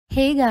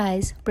Hey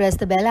guys, press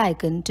the bell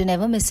icon to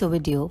never miss a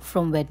video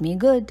from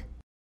WedMeGood.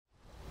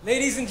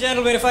 Ladies and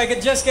gentlemen, if I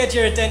could just get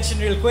your attention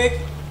real quick.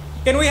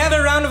 Can we have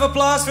a round of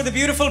applause for the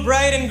beautiful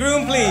bride and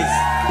groom, please?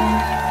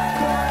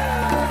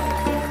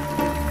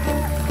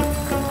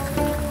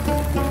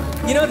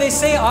 You know, they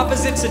say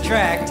opposites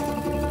attract,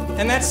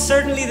 and that's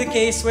certainly the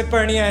case with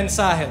Pernia and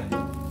Sahil.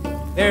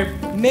 They're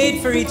made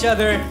for each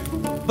other,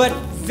 but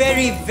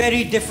very,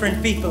 very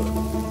different people.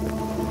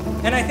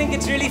 And I think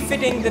it's really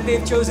fitting that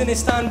they've chosen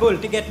Istanbul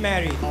to get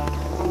married.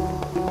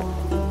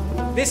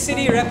 This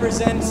city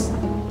represents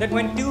that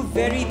when two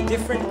very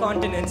different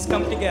continents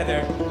come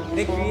together,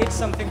 they create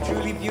something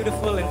truly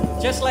beautiful.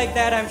 And just like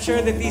that, I'm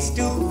sure that these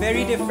two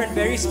very different,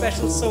 very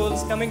special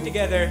souls coming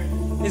together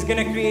is going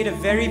to create a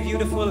very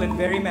beautiful and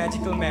very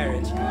magical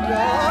marriage.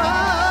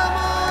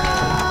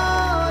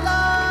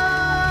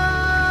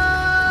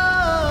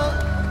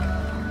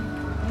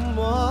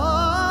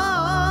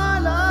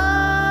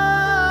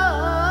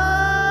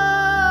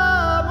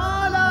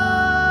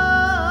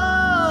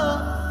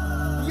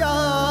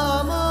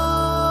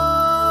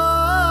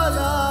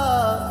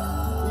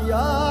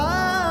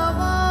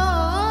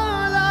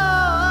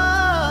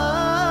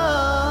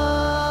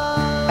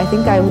 I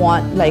think I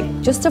want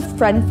just a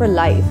friend for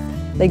life.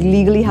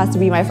 Legally has to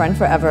be my friend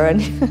forever, and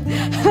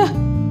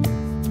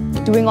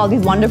doing all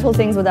these wonderful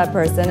things with that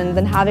person and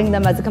then having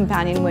them as a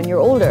companion when you're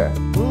older.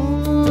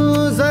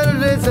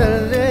 Zarre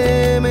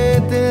zarre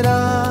mein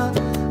tera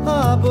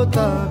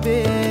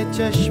aab-o-taab-e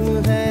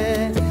chashm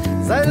hai.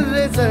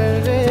 Zarre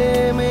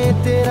zarre mein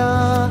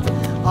tera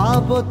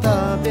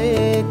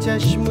aab-o-taab-e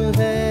chashm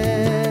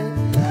hai.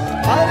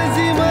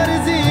 Arzi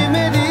marzi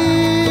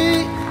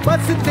meri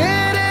bas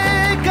tere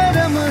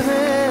karam hai.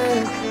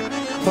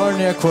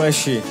 Pernia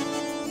Qureshi,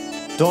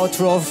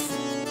 daughter of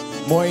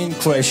Moin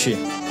Qureshi.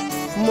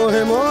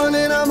 Mohe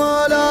mone na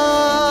mola,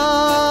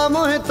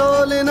 mohe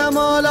tole na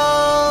mola.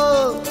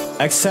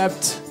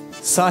 Accept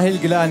Sahil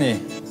Gilani,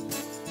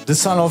 the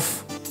son of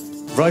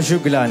Raju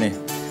Gilani.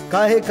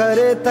 Kahe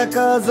kare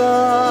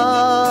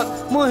takaza,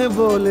 mohe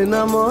bole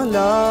na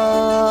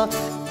mola.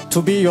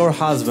 To be your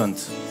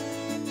husband.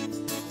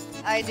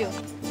 I do.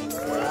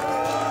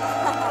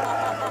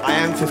 I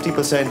am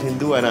 50%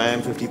 Hindu and I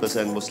am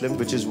 50% Muslim,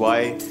 which is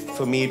why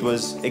for me it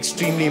was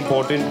extremely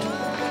important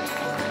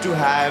to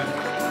have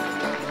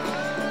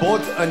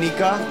both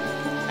Anika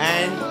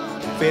and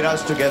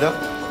Feras together.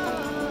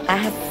 I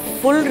have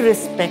full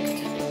respect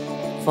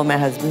for my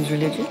husband's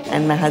religion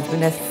and my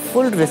husband has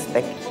full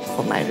respect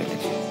for my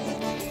religion.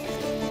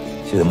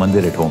 She's a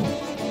mandir at home.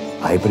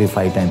 I pray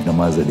 5 times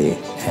namaz a day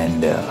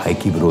and I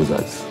keep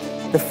rozas.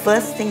 The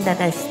first thing that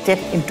I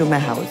stepped into my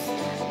house,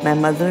 my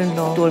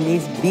mother-in-law told me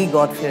is be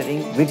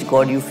God-fearing. Which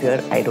God you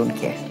fear, I don't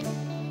care.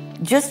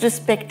 Just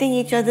respecting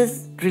each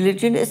other's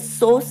religion is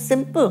so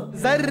simple.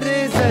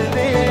 Zarre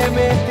zarre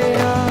mein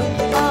tera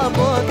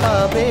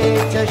aab-o-taab-e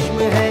chashm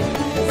hai.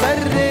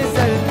 Zarre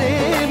zarre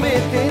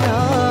mein tera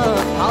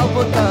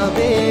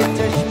aab-o-taab-e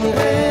chashm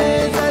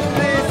hai.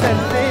 Zarre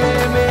zarre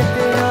mein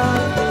tera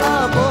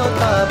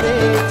aab-o-taab-e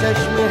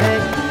chashm hai.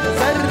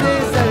 Zarre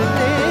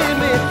zarre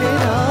mein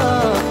tera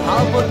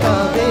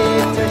aab-o-taab-e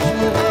chashm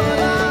hai.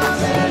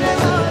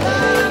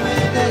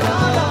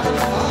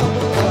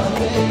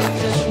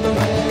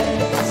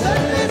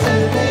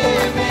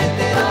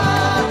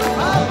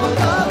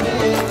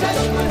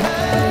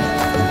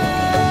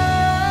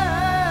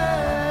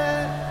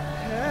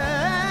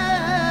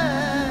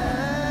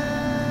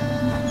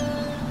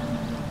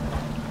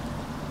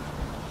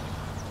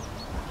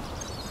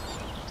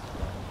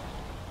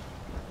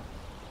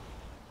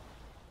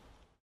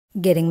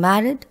 Getting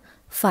married?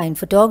 Find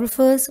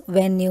photographers,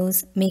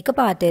 venues, makeup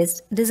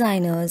artists,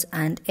 designers,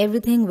 and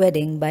everything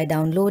wedding by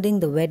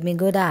downloading the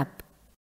WedMeGood app.